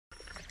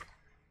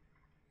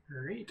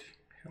Alright,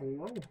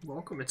 hello,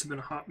 welcome. It's been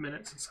a hot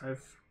minute since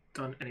I've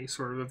done any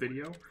sort of a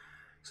video.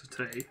 So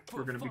today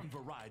we're going to be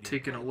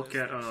taking a look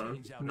at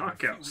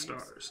Knockout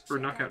Stars, or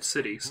Knockout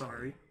City,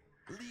 sorry.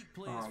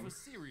 I'm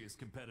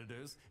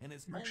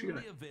actually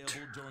going to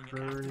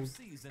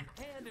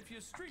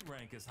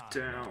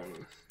turn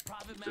down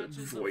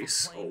the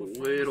voice a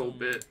little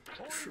bit.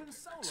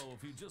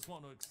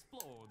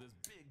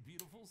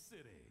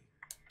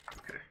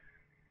 Okay.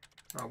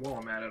 While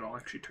I'm at it, I'll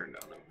actually turn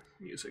down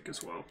the music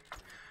as well.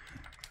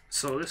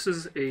 So this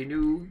is a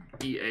new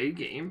EA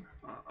game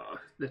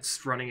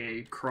that's running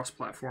a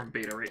cross-platform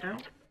beta right now,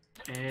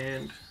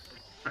 and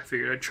I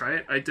figured I'd try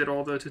it. I did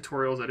all the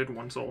tutorials, I did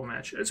one solo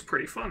match. It's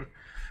pretty fun,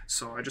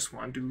 so I just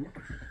wanted to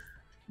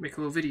make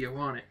a little video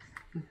on it,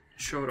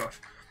 show it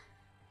off.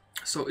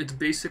 So it's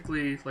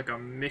basically like a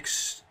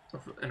mix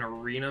of an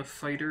arena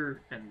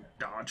fighter and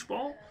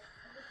dodgeball.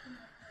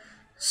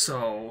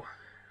 So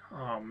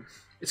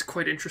it's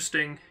quite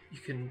interesting. You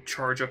can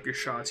charge up your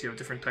shots, you have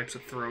different types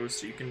of throws,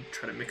 so you can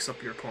try to mix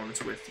up your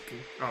opponents with. You can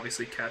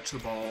obviously catch the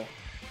ball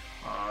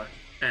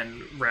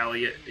and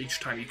rally it. Each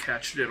time you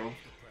catch it, it'll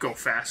go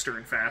faster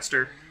and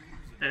faster.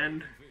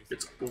 And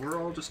it's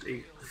overall just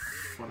a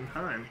fun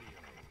time.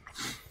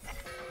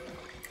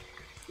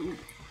 Ooh.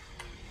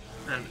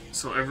 And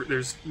so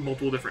there's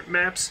multiple different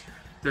maps.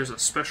 There's a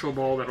special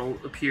ball that'll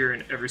appear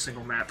in every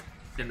single map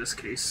in this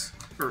case,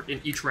 or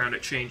in each round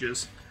it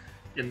changes.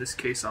 In this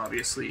case,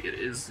 obviously, it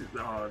is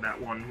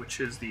that one, which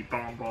is the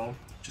bomb ball.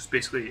 Just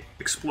basically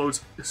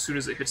explodes as soon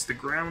as it hits the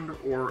ground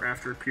or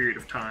after a period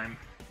of time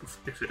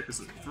if it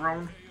isn't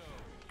thrown.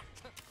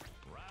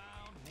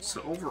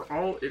 So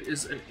overall, it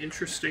is an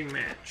interesting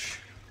match,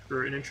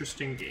 or an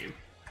interesting game.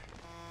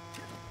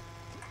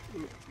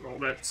 Ooh, well,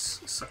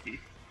 that's sucky.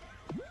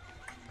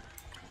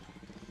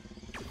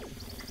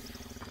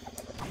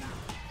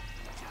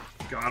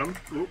 Got him.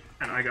 Ooh,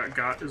 and I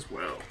got as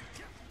well.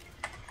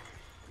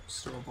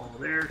 Still a ball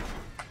there.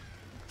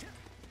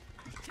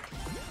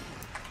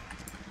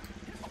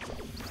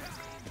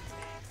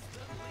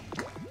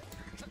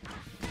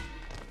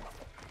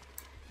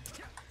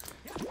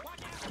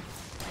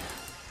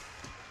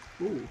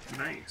 Ooh,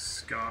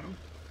 nice. Got him.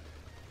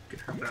 Can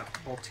have that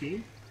all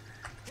team.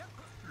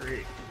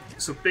 Great.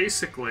 So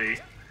basically,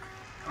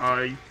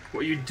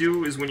 what you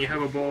do is when you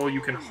have a ball,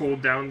 you can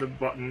hold down the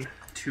button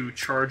to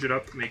charge it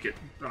up, make it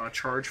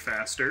charge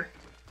faster.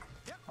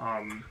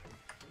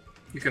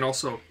 You can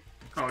also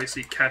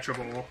obviously catch a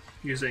ball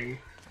using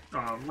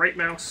right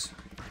mouse,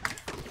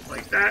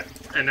 like that,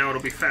 and now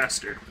it'll be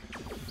faster.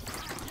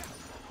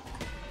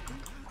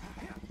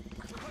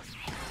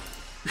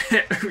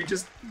 We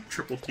just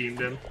triple teamed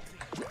him.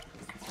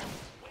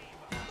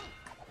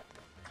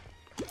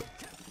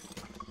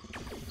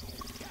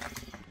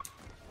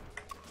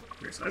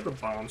 Okay, so I have the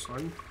bomb, so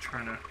I'm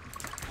trying to...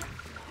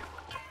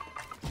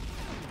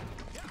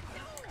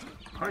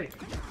 Hi.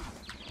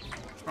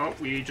 Oh,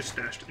 we just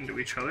dashed into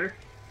each other.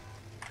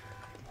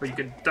 But you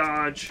can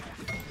dodge.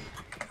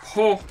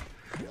 Oh!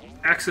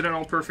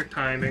 Accidental perfect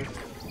timing.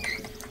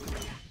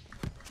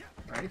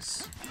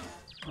 Nice.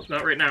 Oh,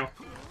 not right now.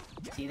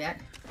 See that?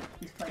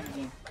 He's playing the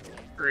game.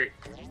 Great.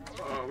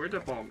 Where'd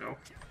that ball go?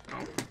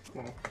 Oh,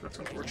 well, that's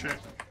unfortunate.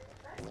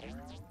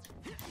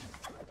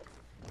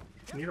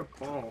 I need a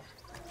ball.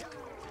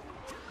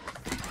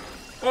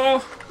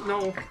 Oh,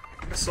 no.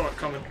 I saw it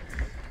coming.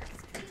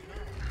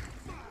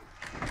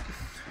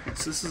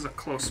 So this is a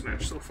close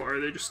match so far.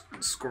 They just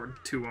scored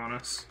 2 on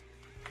us.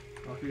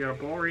 We got a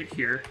ball right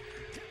here.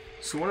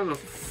 So one of the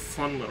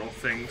fun little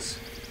things...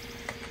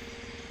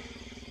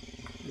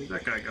 Where'd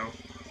that guy go?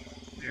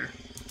 There.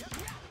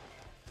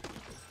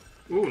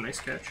 Ooh, nice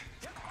catch.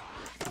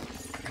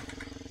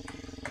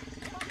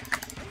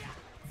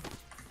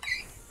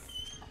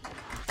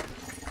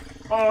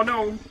 Oh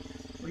no!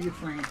 What are you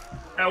playing?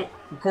 Out.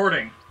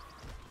 Recording.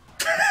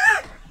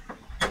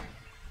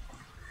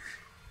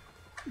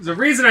 There's a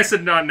reason I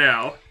said not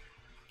now.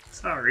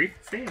 Sorry,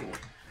 family.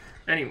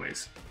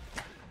 Anyways.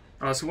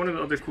 So one of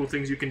the other cool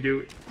things you can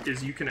do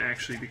is you can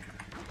actually be...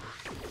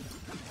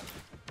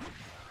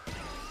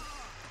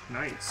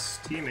 Nice.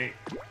 Teammate.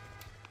 There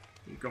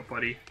you go,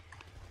 buddy.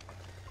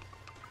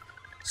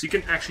 So you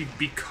can actually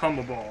become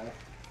a ball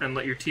and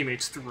let your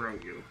teammates throw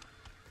you.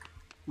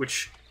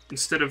 Which,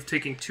 instead of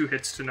taking 2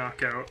 hits to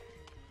knock out,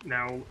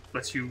 now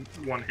lets you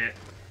 1 hit.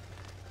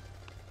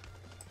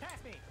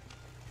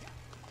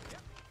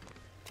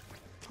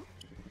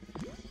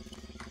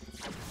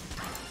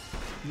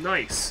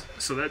 Nice.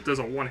 So that does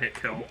a 1-hit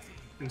kill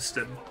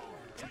instead.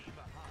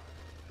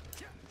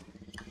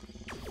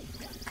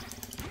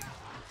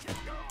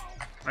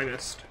 I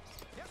missed.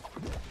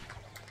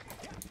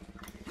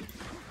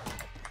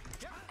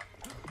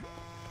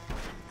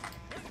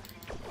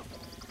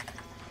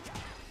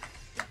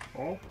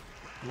 Oh,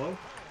 hello?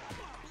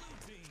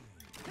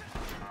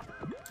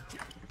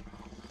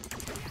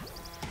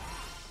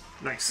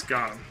 Nice,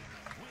 got him.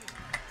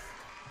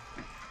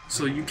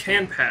 So you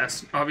can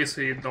pass.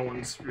 Obviously, no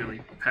one's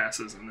really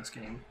passes in this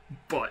game,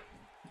 but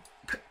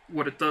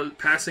what it does,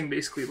 passing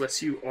basically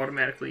lets you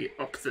automatically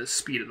up the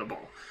speed of the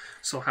ball.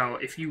 So how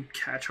if you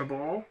catch a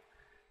ball,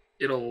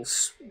 it'll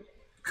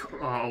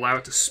allow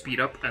it to speed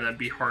up and then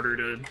be harder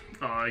to,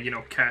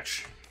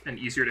 catch and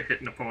easier to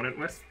hit an opponent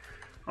with.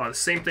 The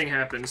same thing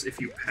happens if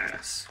you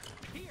pass.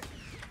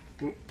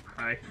 Oop,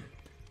 hi.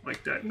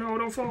 Like that. No,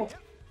 don't fall.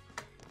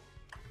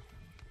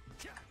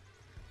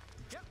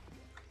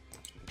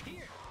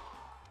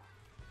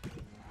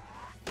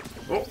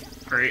 Oh,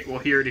 alright, well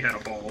he already had a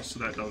ball, so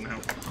that doesn't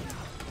help.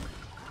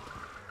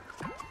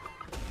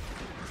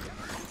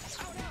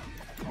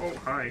 Oh,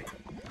 hi.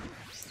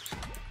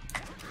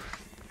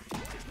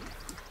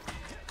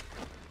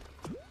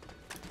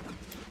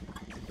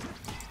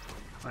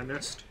 I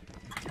missed.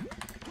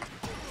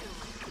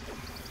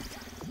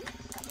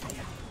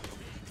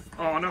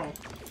 Oh no.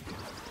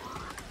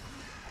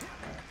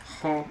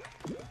 Oh.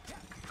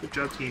 Good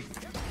job, team.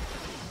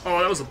 Oh,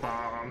 that was a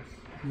bomb.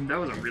 That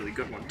was a really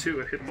good one, too.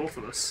 It hit both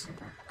of us.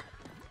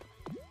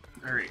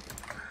 Alright.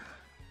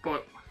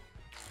 But,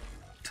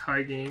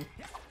 tie game.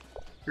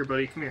 Here,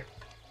 buddy, come here.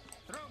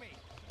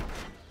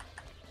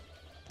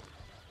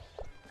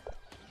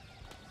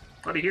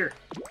 Buddy, here.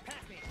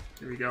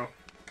 There we go.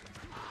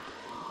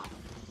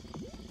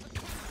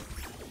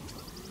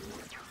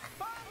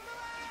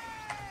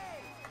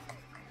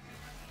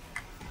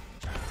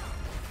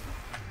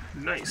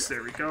 Nice,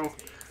 there we go.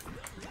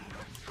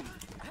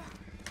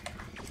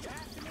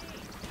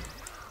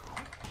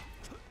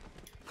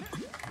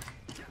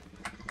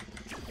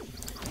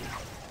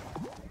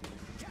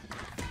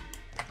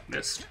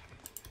 Missed.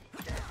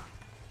 There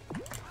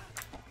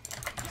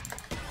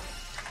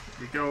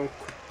we go.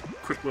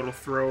 Quick little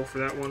throw for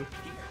that one.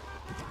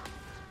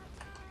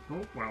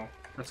 Oh, wow.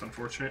 That's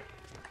unfortunate.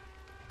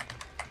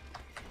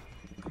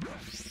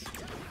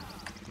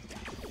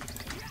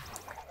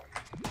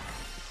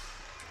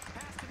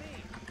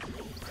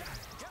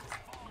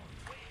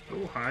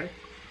 Oh, hi.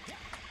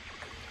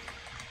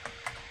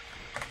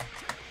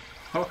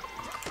 Oh.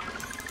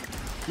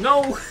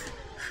 No!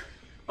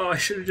 Oh, I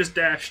should have just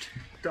dashed.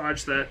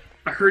 Dodged that.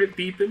 I heard it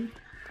beeping,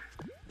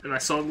 and I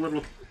saw the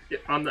little...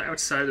 On the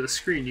outside of the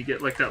screen, you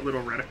get like that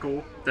little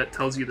reticle that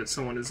tells you that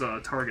someone is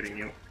targeting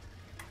you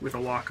with a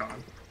lock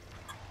on.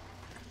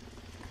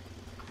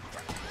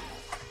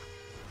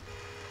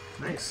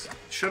 Nice.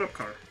 Shut up,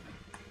 car.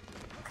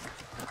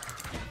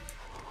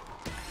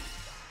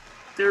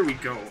 There we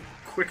go.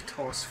 Quick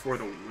toss for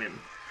the win.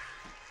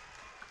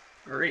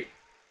 Alright.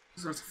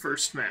 So that's the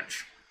first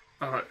match.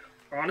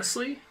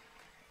 Honestly,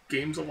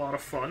 game's a lot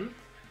of fun.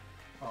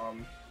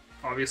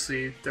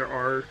 Obviously, there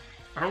are...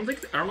 I don't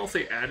know if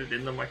they added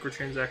in the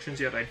microtransactions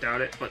yet, I doubt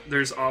it, but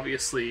there's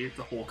obviously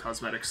the whole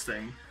cosmetics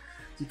thing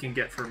you can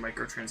get for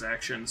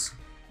microtransactions,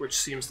 which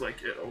seems like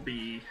it'll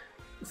be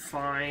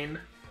fine.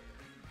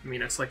 I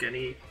mean, it's like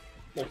any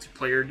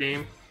multiplayer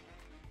game.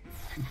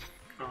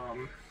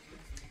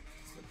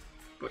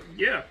 But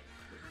yeah,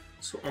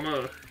 so I'm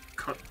gonna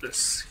cut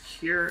this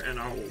here and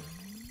I'll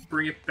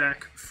bring it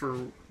back for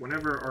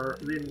whenever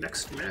the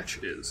next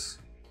match is.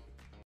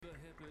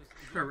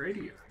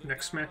 Alrighty,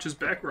 next match is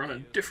back. We're on a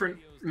different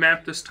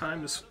map this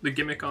time. The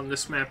gimmick on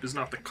this map is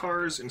not the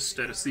cars,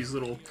 instead it's these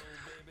little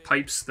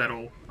pipes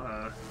that'll,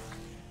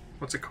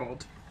 what's it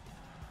called?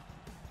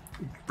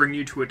 Bring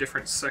you to a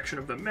different section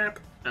of the map,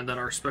 and then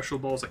our special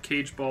ball is a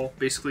cage ball,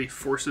 basically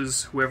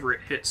forces whoever it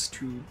hits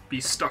to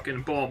be stuck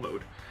in ball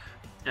mode.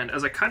 And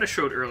as I kind of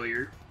showed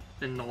earlier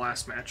in the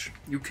last match,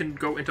 you can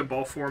go into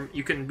ball form,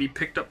 you can be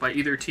picked up by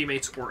either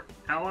teammates or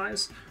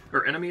allies,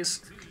 or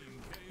enemies.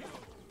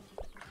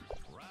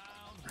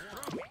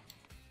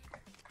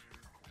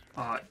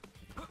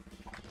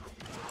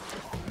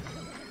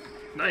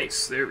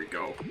 Nice, there we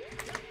go.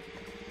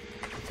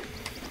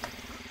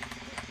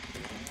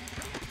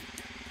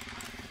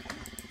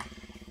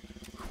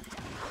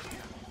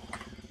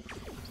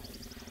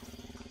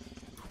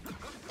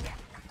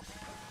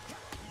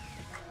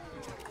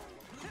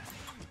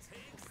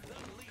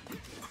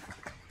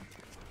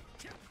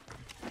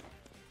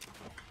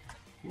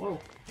 Whoa.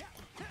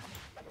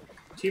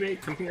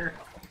 Teammate, come here.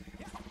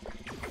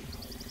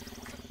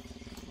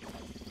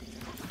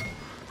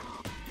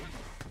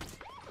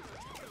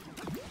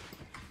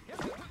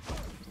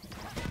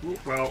 Ooh,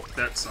 well,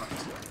 that sucked.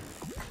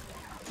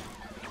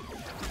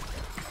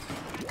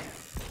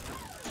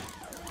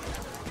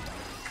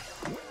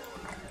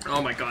 Oh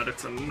my god,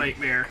 it's a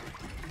nightmare.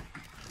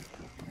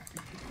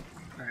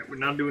 Alright, we're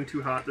not doing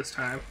too hot this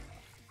time,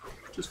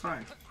 which is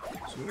fine.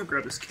 So I'm gonna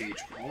grab this cage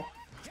ball.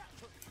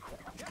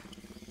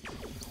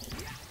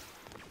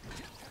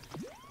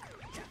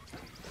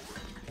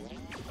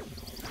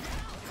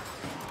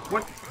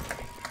 What?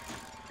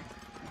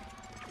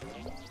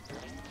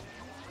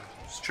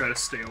 Just try to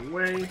stay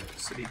away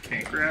so he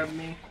can't grab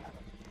me.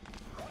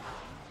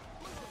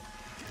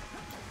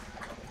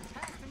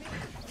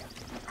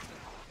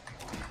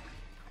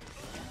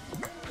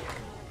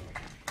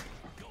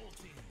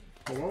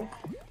 Hello?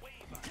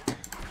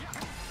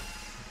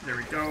 There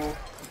we go.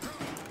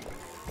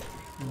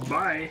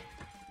 Bye.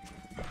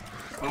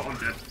 Oh, I'm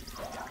dead.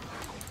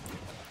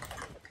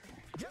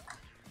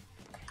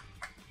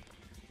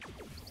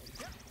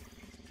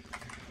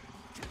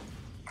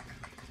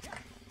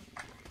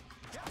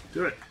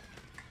 Do it.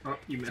 Oh,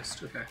 you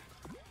missed. Okay.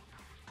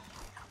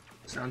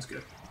 Sounds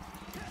good.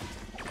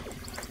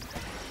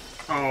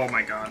 Oh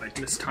my god, I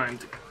mistimed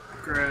the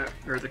grab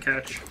or the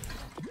catch.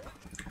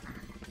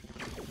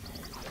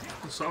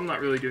 So I'm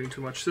not really doing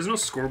too much. There's no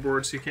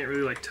scoreboard, so you can't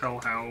really like tell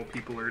how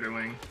people are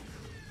doing,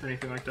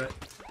 anything like that.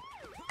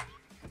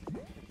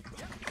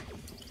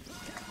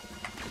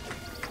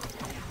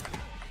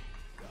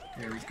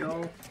 There we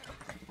go.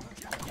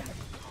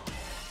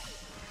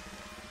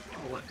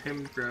 I'll let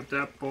him grab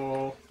that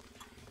ball.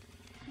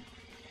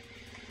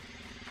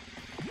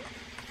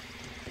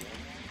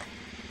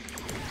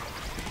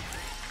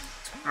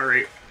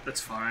 Alright,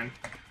 that's fine.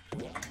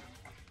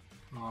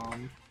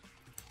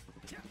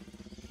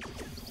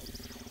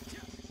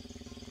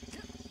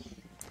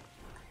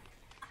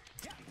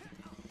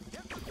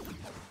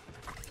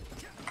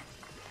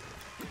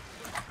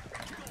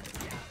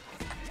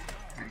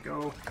 There you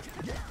go.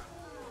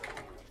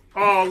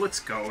 Oh, let's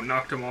go.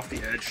 Knocked him off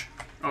the edge.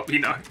 Oh, he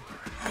knocked.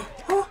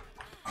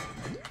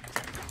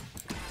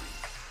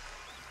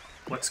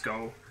 Let's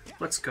go.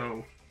 Let's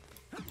go.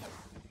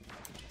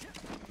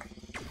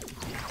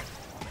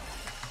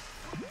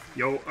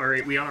 Yo,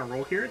 alright, we on a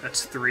roll here?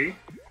 That's 3.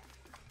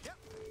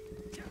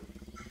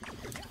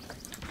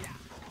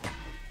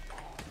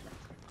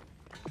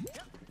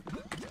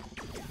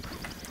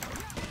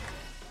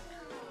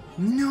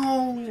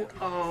 No!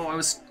 Oh, I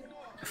was...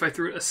 If I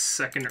threw it a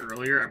second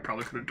earlier, I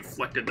probably could have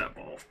deflected that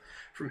ball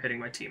from hitting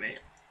my teammate.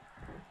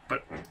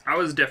 But I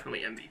was definitely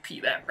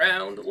MVP that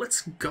round.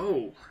 Let's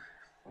go!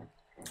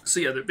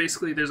 So yeah,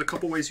 basically there's a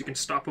couple ways you can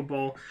stop a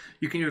ball.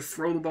 You can either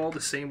throw the ball the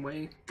same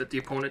way that the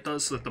opponent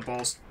does so that the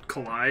balls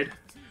collide.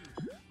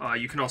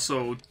 You can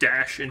also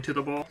dash into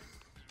the ball,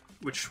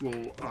 which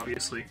will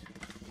obviously...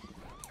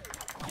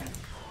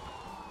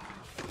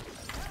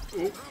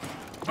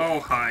 Oh,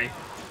 hi.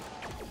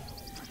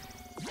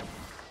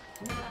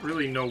 I don't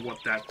really know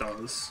what that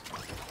does.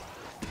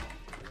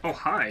 Oh,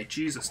 hi.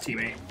 Jesus,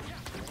 teammate.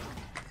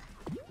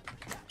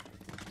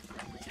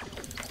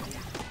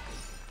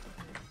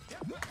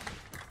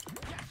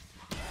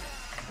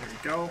 There we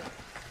go.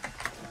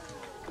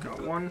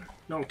 Got one.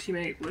 No,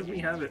 teammate, let me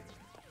have it.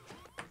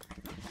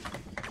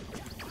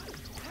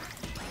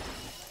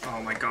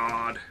 Oh my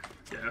god.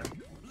 Yeah.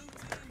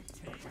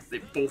 They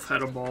both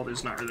had a ball.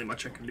 There's not really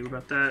much I can do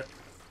about that.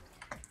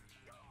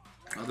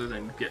 Other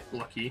than get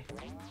lucky.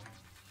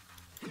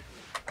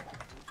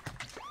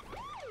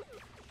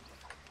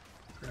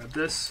 Grab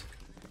this.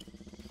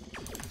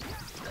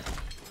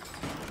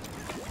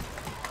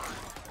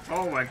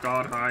 Oh my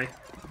god, hi.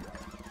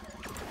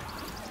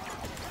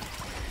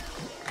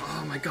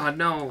 Oh my god,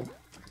 no!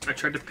 I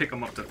tried to pick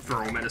him up to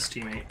throw him at his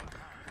teammate,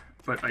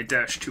 but I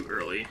dashed too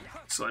early,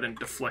 so I didn't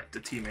deflect the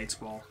teammate's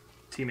ball.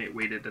 Teammate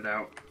waited it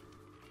out.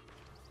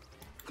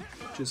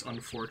 Which is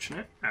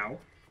unfortunate. Ow.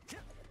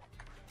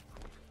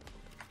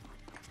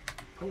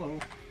 Hello.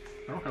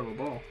 I don't have a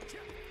ball.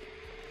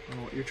 I don't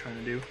know what you're trying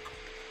to do.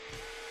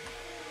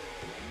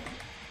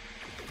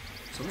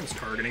 Someone's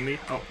targeting me.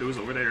 Oh, it was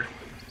over there.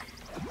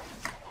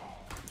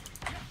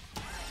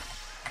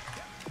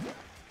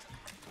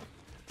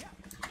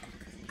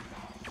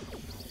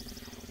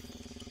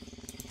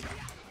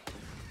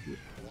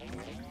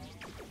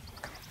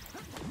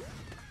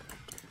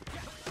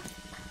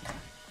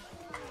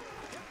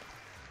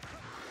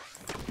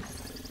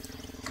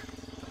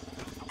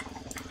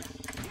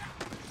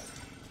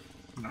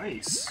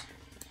 Nice.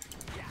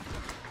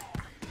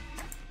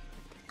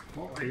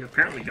 Well, I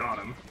apparently got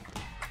him.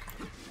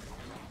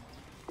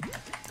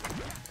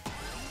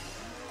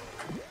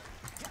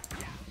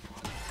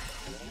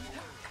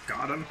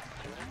 Got him.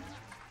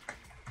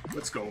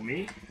 Let's go,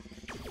 me.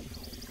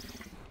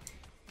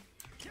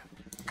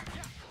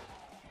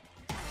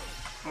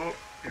 Oh,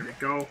 there we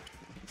go.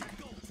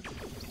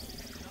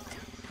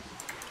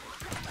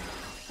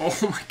 Oh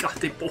my god,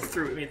 they both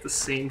threw at me at the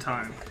same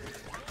time.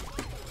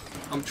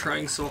 I'm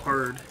trying so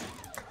hard.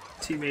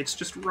 Teammates,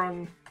 just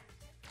run.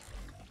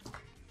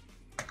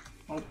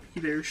 I'll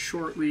be there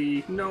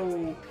shortly.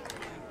 No!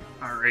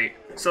 Alright.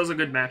 So that was a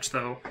good match,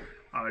 though.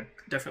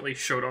 Definitely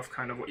showed off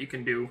kind of what you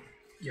can do.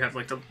 You have,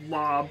 like, the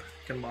lob.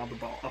 You can lob the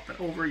ball up and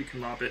over. You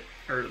can lob it,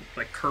 or,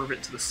 like, curve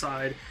it to the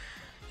side.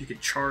 You can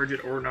charge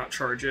it or not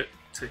charge it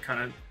to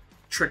kind of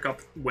trick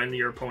up when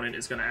your opponent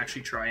is going to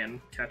actually try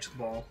and catch the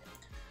ball.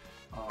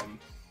 I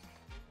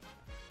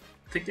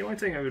think the only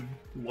thing I would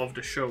love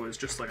to show is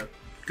just like a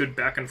good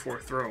back and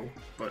forth throw,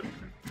 but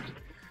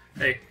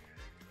hey,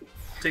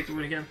 take it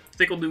again. I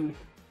think we'll do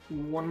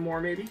one more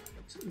maybe.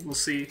 We'll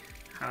see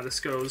how this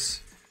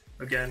goes.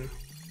 Again,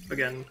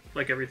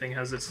 like everything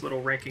has its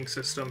little ranking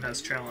system, has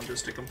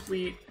challenges to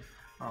complete,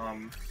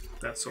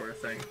 that sort of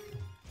thing.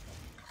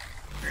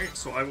 Alright,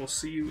 so I will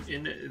see you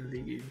in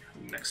the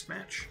next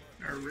match.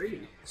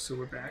 Alrighty, so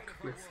we're back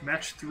with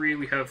match 3.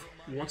 We have,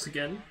 once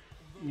again,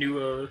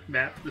 new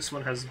map. This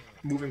one has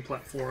moving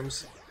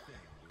platforms.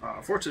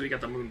 Fortunately, we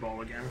got the moon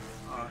ball again.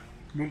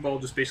 Moon ball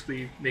just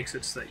basically makes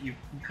it so that you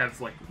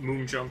have like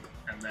moon jump,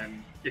 and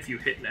then if you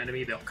hit an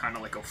enemy, they'll kind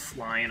of like go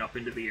flying up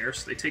into the air,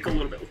 so they take a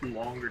little bit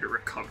longer to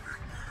recover.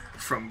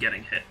 from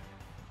getting hit.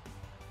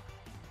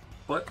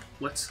 But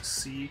let's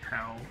see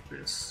how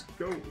this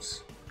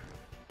goes.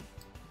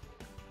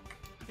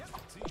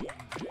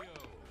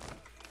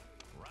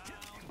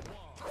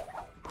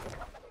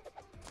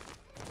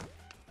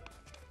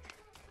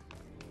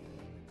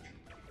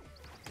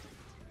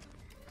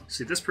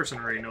 See, this person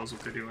already knows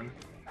what they're doing.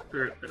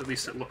 Or at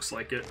least it looks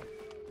like it.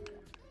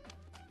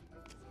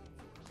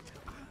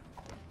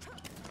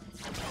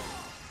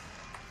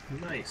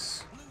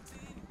 Nice.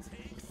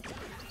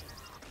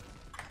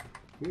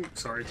 Ooh,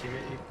 sorry,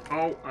 teammate.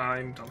 Oh,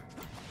 I'm dumb.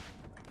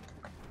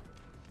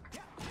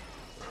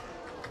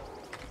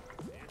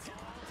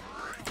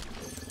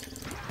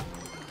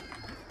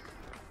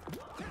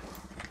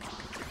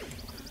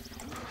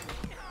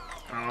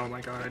 Oh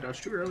my god, I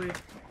dodged too early.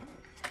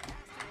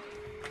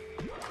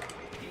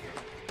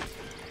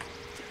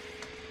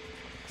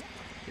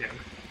 Yeah.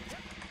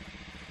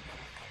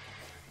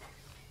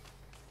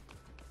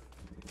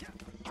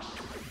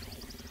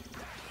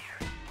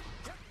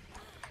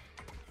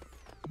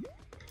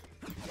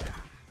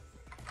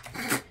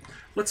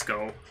 Let's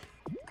go.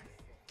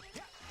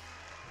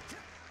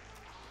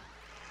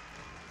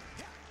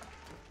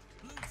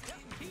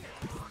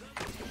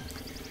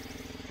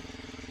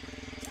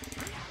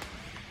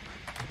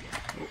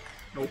 Oh,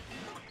 nope.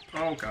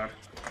 Oh god.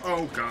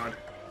 Oh god.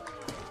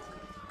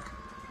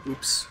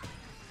 Oops.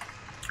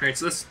 Alright,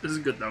 so this is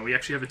good though. We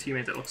actually have a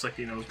teammate that looks like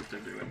he knows what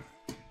they're doing.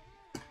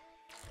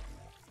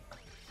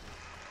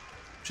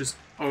 Which is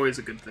always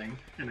a good thing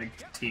in a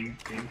team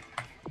game.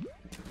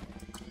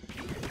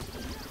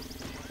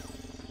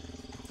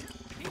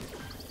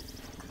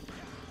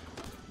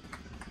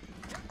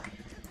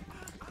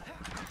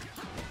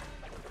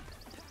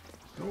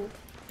 Oh.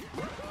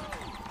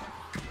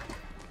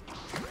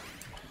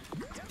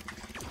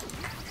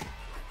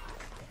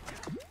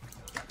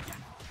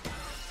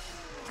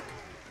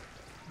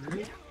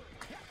 Right.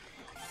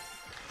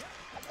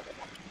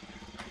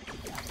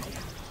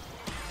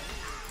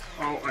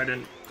 Oh, I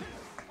didn't.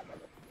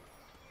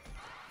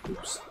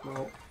 Oops.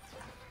 Well.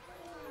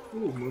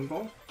 Ooh,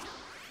 moonball.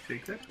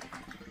 Take that.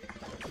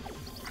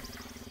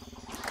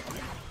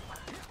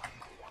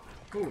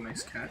 Oh,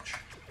 nice catch.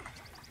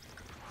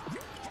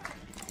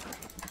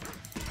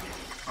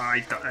 I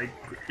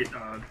hit,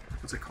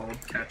 what's it called?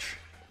 Catch.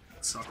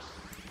 It sucked.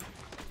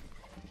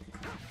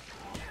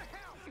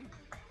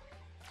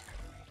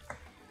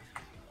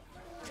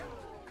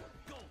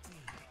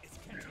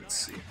 Let's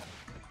see.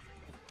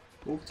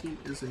 Both team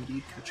is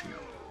indeed catching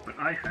up, but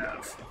I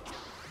have.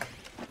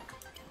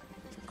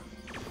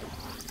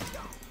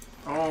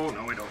 Oh,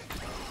 no I don't.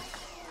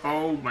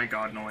 Oh my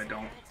god, no I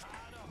don't.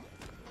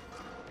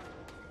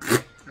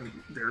 And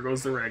there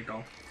goes the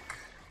ragdoll.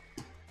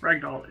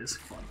 Ragdoll is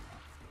fun.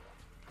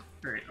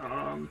 Alright,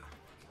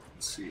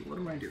 let's see, what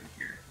am I doing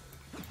here?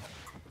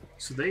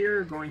 So they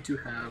are going to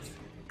have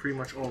pretty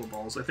much all the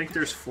balls. I think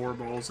there's 4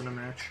 balls in a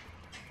match.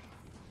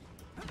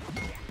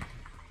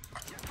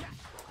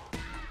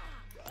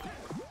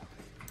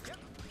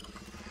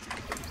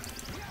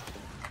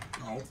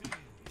 Oh.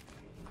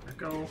 Let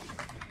go.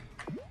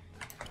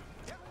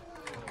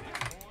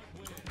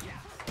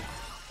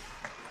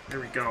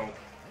 There we go.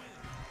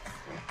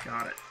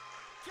 Got it.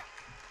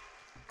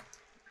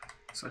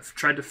 So I've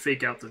tried to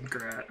fake out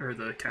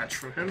the catch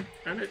from him,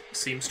 and it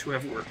seems to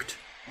have worked.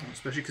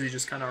 Especially because he's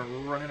just kind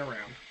of running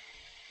around.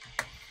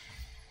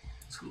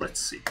 So let's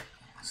see.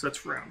 So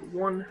that's round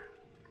 1.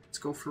 Let's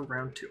go for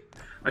round 2.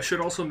 I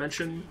should also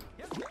mention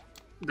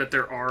that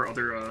there are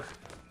other,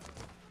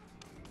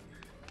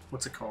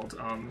 what's it called?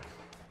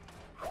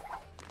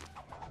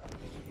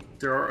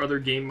 There are other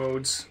game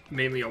modes,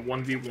 mainly a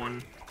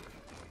 1v1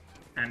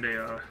 and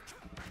a,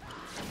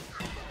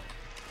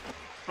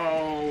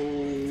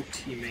 oh,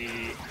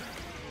 teammate.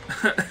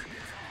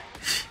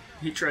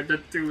 He tried to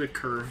do a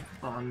curve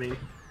on me.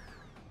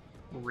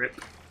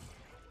 Rip.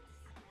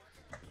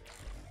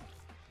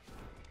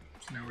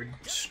 So now we're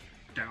just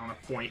down a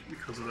point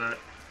because of that.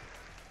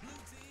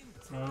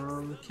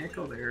 Can't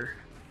go there.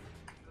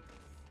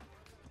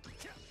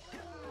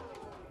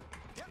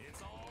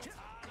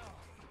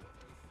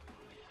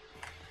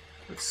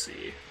 Let's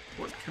see.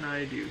 What can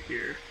I do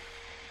here?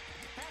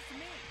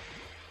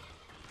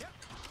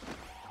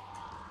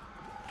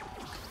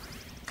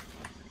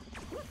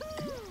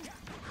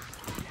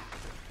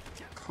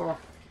 Huh.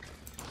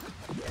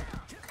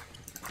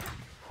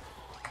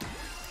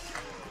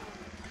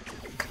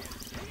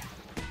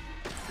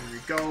 There we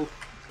go.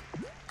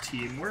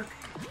 Teamwork.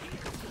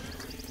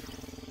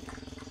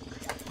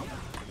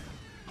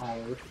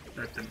 Oh,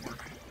 that didn't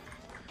work.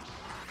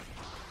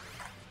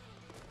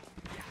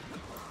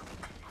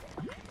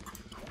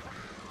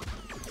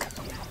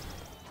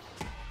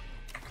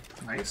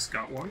 Nice,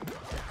 got one.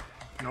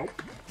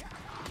 Nope.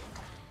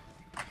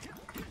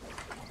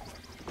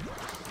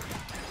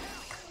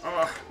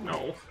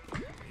 No.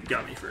 You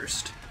got me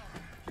first.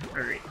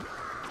 Alright.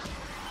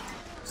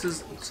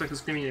 Looks like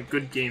it's gonna be a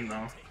good game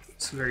though.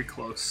 It's very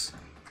close.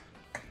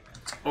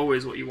 It's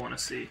always what you want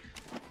to see.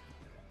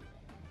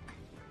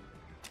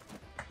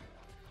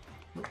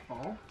 Oh,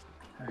 ball.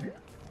 Okay.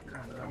 Get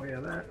out of the way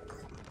of that.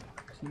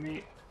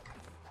 teammate.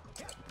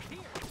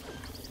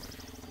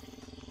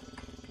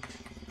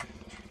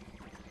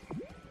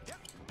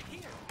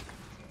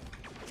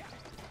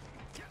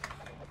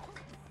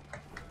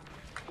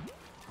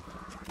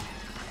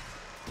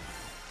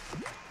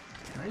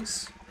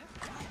 Nice.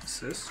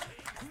 Assist.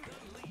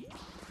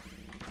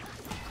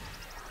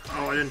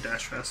 Oh, I didn't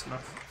dash fast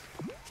enough.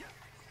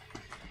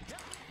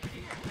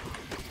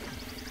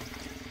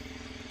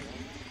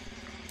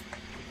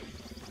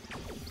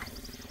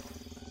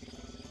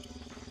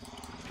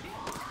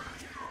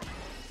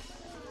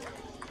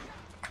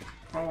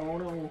 Oh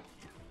no.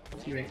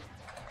 Teammate.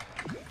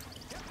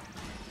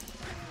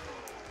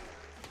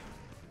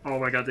 Oh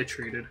my god, they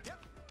traded.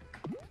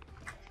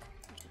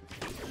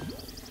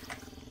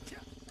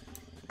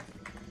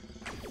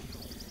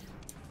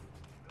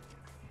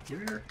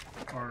 Where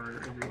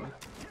are everyone?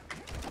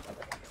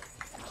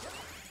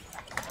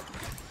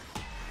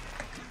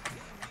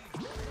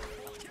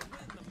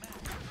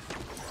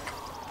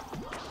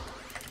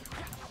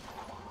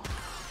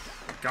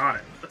 Got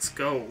it. Let's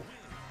go.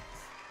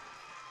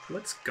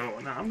 Let's go.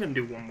 Now I'm gonna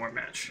do one more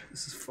match.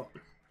 This is fun.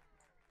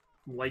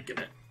 I'm liking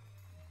it.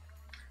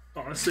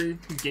 Honestly,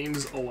 the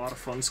game's a lot of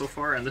fun so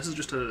far, and this is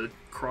just a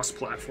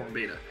cross-platform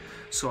beta.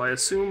 So I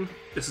assume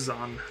this is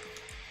on...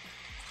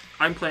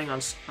 I'm playing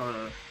on...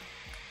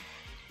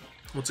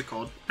 what's it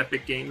called?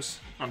 Epic Games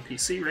on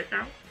PC right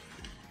now.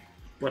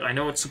 But I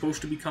know it's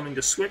supposed to be coming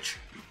to Switch,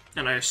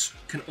 and I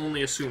can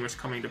only assume it's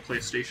coming to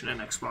PlayStation and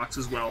Xbox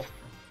as well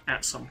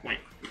at some point.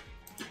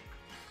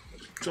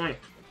 So anyway,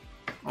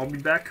 I'll be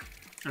back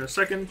in a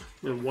second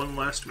with one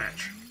last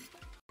match.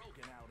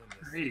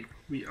 Alrighty,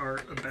 we are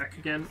back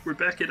again. We're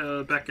back at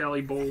a Back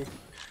Alley Bowl.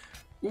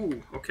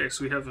 Ooh, okay,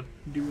 so we have a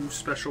new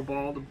special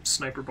ball, the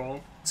sniper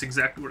ball. It's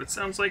exactly what it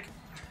sounds like.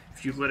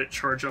 If you let it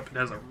charge up, it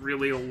has a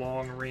really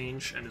long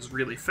range and is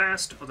really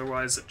fast.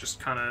 Otherwise, it just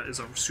kind of is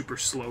a super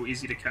slow,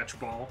 easy to catch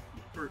ball,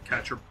 or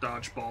catch or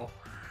dodge ball.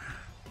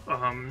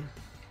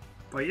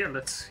 But yeah,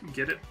 let's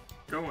get it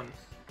going.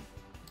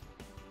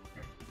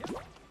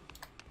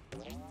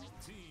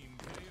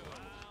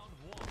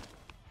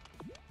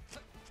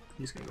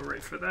 He's gonna go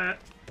right for that.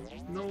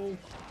 No.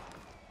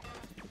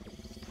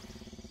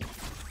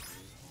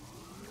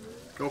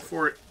 Go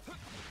for it.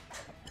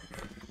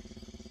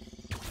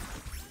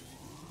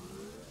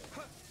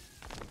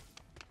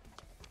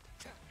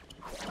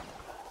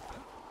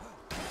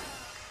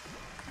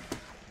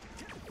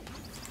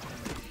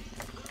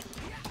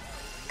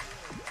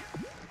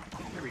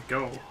 There we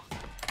go.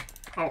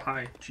 Oh,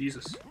 hi.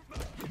 Jesus.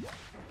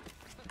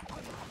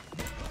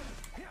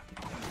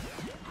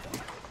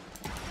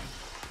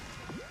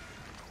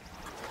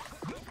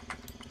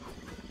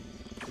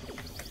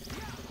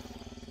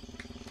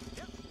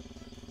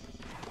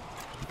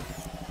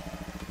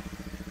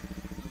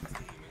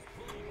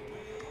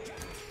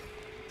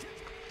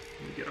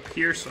 Get up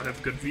here so I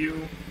have good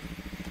view.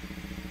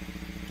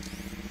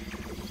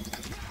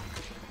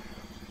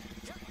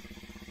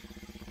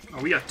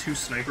 Oh, we got 2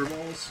 sniper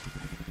balls.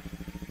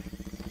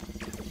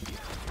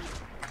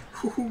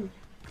 Woohoo!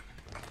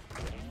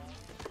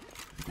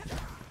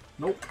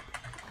 Nope.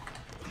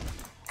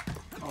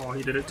 Oh,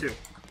 he did it too.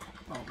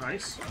 Oh,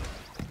 nice.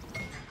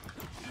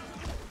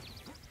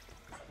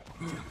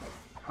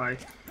 Hi.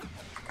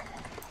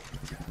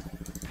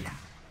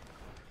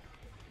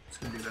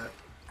 Just gonna do that.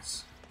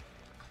 It's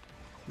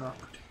not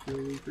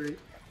particularly great.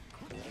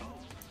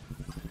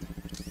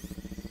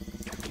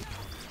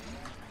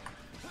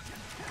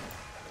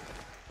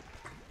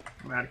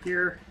 I'm out of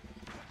here.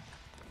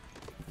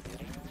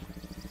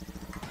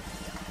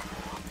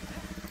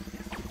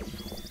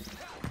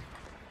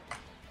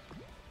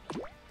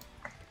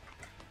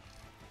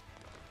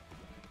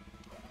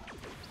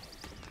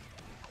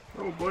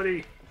 Oh,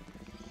 buddy.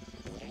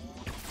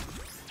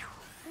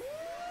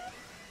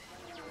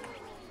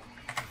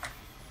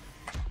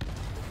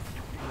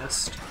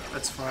 Missed.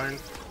 That's fine.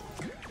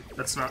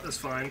 That's not as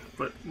fine,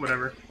 but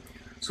whatever.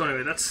 So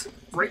anyway, that's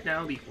right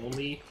now the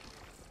only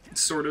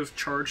sort of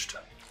charged.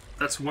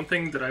 That's one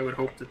thing that I would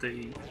hope that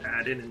they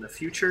add in the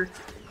future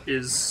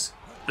is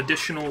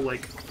additional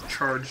like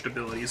charged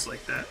abilities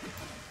like that,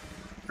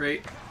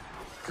 right?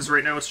 Because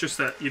right now it's just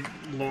that you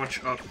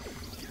launch up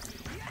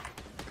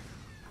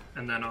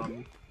and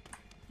then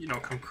you know,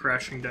 come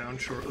crashing down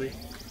shortly.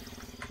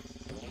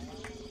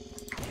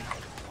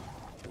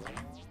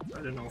 I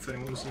didn't know if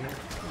anyone was in there.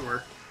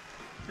 Or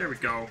there we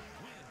go.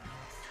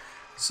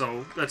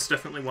 So that's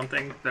definitely one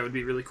thing that would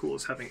be really cool,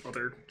 is having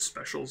other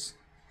specials,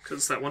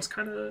 because that one's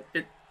kind of,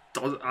 it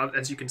does,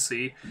 as you can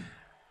see,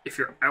 if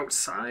you're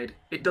outside,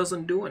 it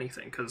doesn't do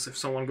anything, because if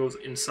someone goes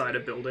inside a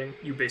building,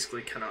 you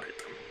basically cannot hit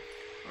them.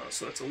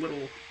 So that's a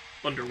little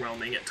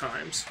underwhelming at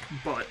times,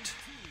 but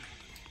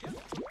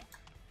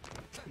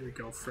here we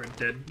go. Fred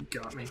dead, you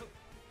got me.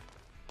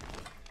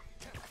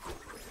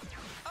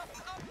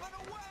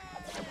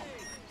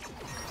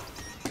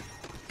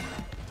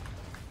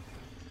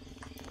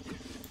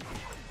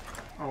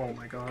 Oh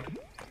my god.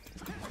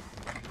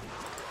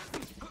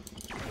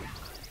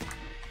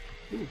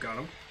 Ooh, got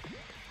him.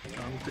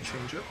 Got him with the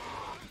change up.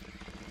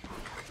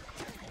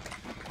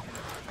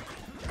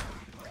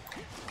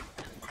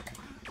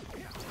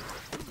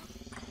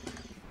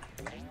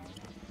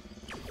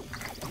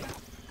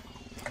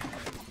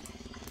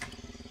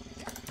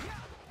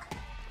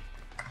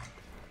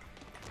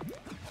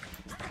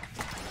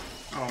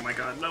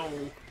 god, no.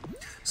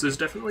 So there's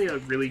definitely a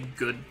really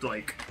good,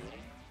 like,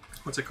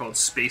 what's it called,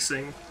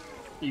 spacing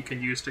you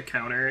can use to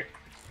counter it.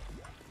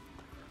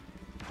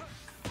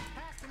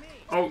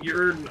 Oh,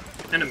 you're an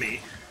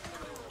enemy.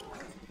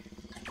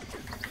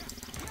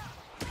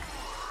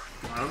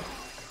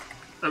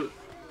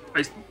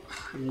 I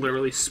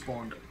literally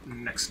spawned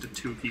next to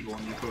 2 people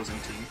on the opposing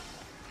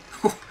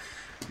team.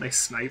 Nice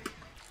snipe.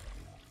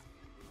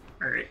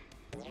 Alright,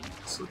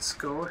 so let's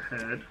go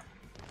ahead.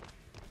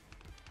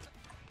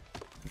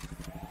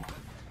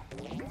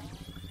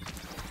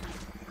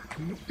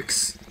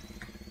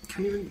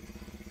 Can't even...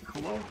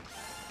 Hello?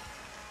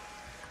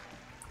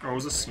 Oh, it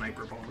was a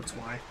sniper ball, that's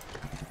why.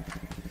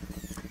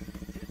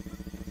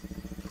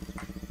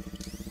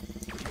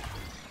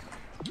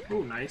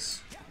 Oh,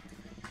 nice.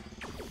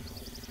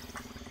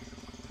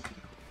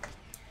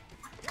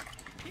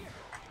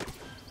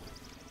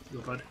 Go,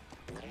 bud.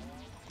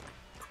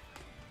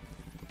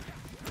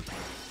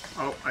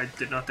 Oh, I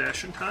did not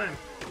dash in time.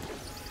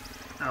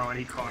 Oh, and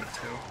he caught it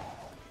too.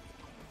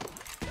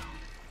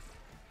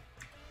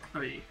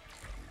 Oh,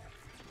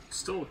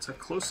 still, it's a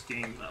close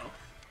game though,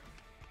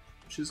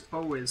 which is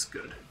always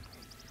good.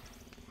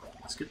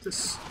 Let's get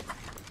this.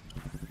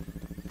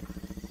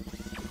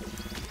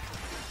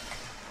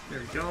 There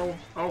we go.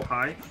 Oh,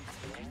 hi.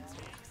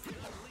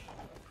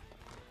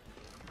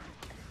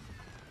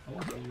 I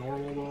want the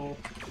normal ball.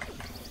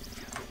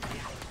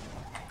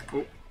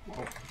 Oh,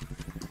 oh.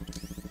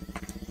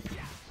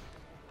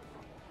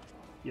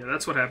 Yeah,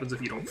 that's what happens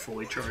if you don't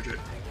fully charge it.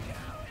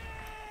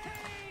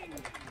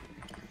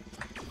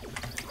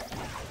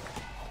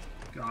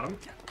 Got him.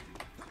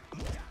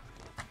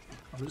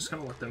 I'm just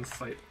gonna let them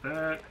fight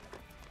that.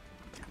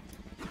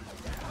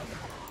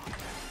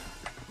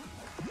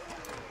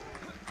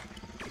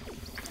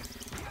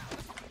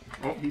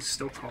 Oh, he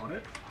still caught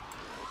it.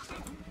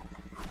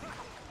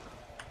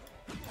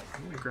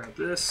 I'm gonna grab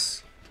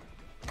this.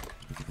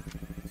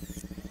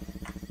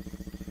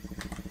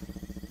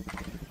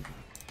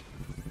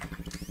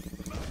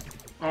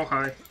 Oh,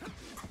 hi.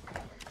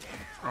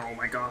 Oh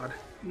my god.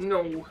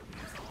 No!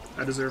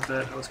 I deserved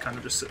that. I was kind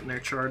of just sitting there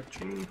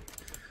charging.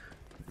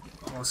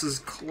 Oh, this is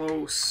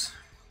close.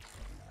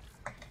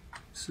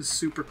 This is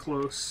super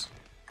close.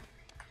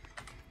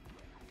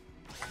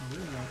 Oh,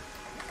 yeah.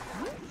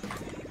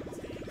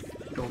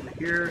 Get over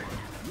here.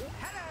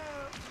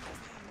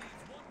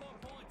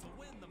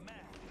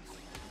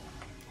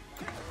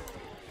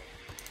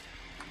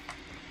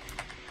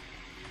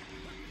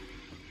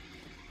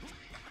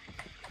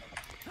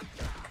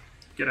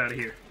 Get out of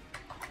here.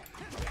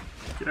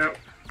 Get out.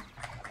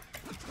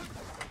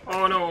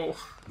 Oh no!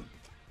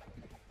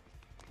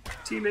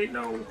 Teammate,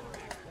 no!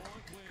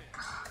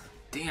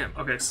 Damn,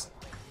 okay,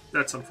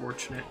 that's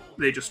unfortunate.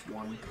 They just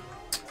won.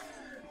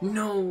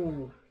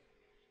 No!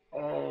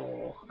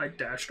 Oh, I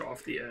dashed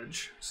off the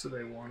edge, so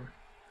they won.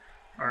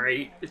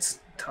 Alright, it's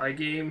tie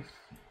game.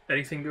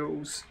 Anything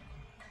goes.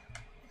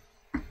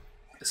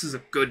 This is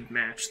a good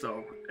match,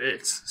 though.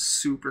 It's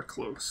super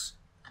close.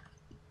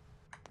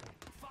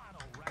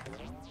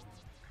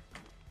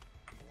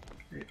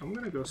 Okay, I'm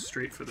gonna go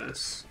straight for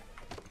this.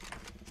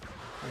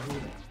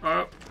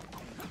 Up.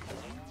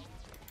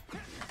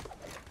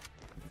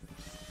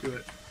 Do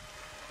it.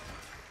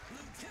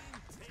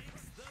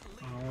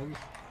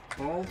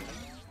 Ball.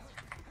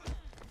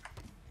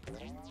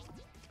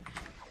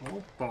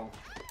 Ball. Ball.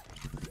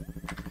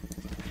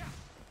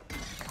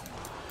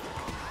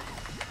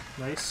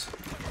 Nice.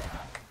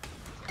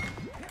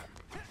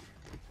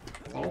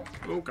 Ball.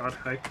 Oh god,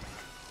 hi.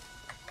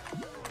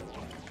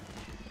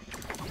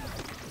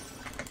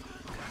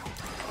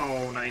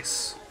 Oh,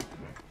 nice.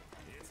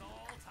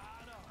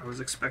 I was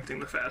expecting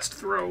the fast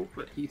throw,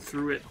 but he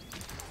threw it.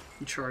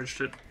 He charged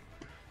it.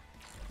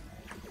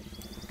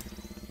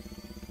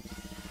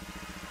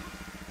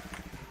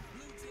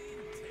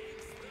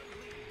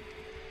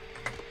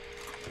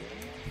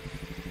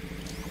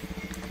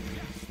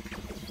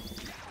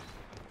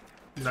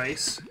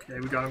 Nice. Okay,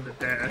 we got him to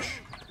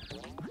dash.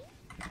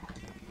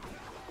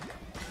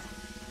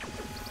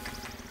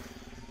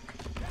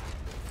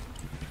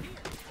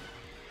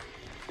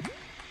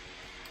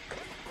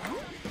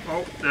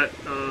 Oh, that,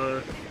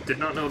 did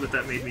not know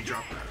that made me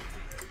jump.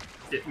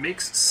 It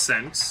makes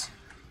sense.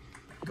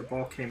 The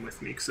ball came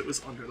with me because it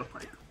was under the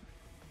pipe.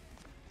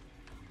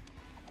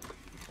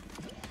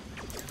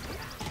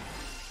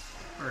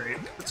 Alright,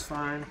 that's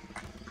fine.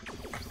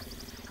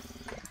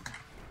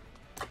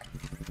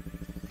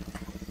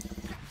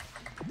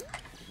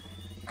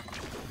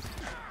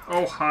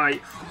 Oh, hi.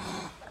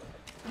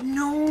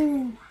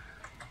 No!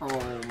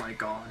 Oh my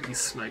god, he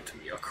sniped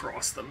me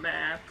across the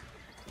map.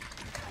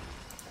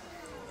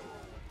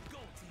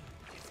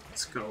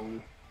 Let's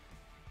go.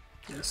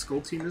 Yeah,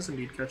 Skull Team is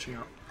indeed catching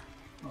up.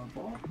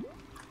 Ball.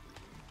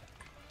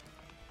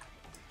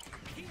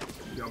 There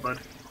you go, bud.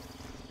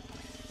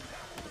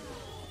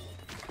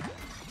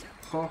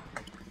 Huh.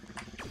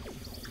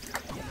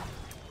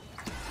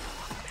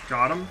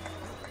 Got him.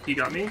 He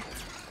got me.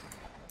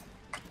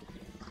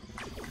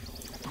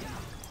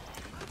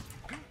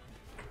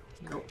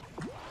 Nope.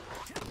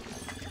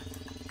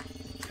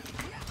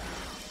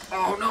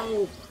 Oh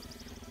no!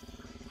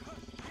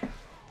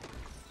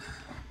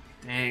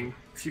 Dang.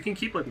 If you can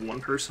keep like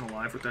one person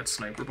alive with that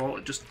sniper ball,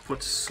 it just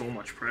puts so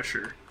much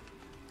pressure.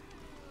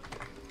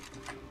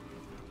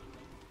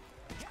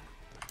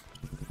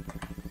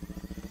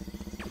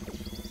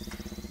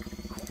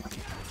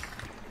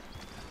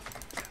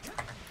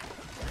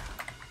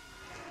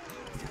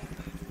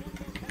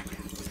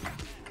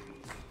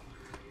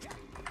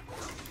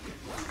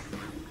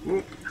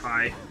 Ooh,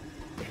 hi.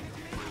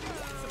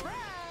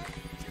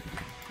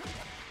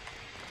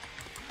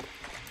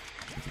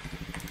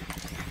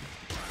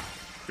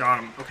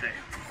 Got him. Okay.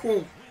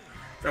 Whew.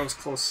 That was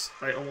close.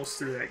 I almost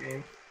threw that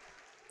game.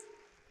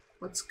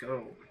 Let's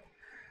go.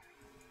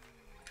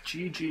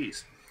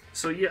 GG's.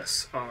 So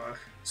yes,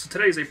 so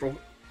today's April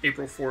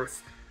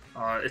 4th.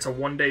 It's a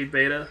one-day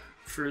beta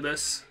for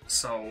this,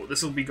 so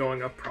this will be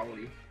going up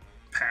probably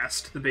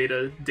past the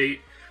beta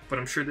date, but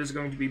I'm sure there's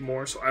going to be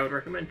more, so I would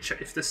recommend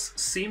if this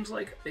seems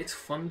like it's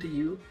fun to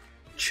you,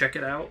 check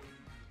it out.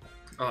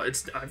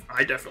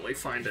 I definitely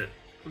find it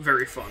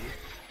very fun.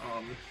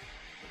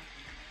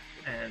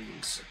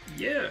 And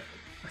yeah,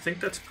 I think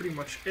that's pretty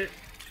much it.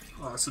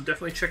 So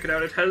definitely check it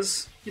out. It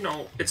has, you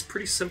know, it's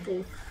pretty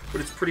simple,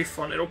 but it's pretty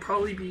fun. It'll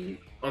probably be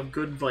a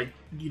good, like,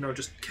 you know,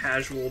 just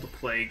casual to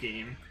play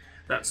game,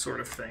 that sort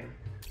of thing.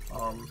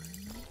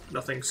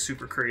 Nothing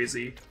super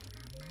crazy.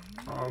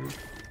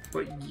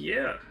 But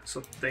yeah, so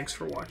thanks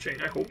for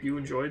watching. I hope you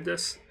enjoyed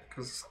this,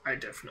 because I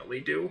definitely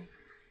do.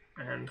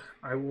 And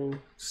I will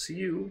see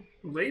you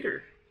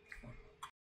later.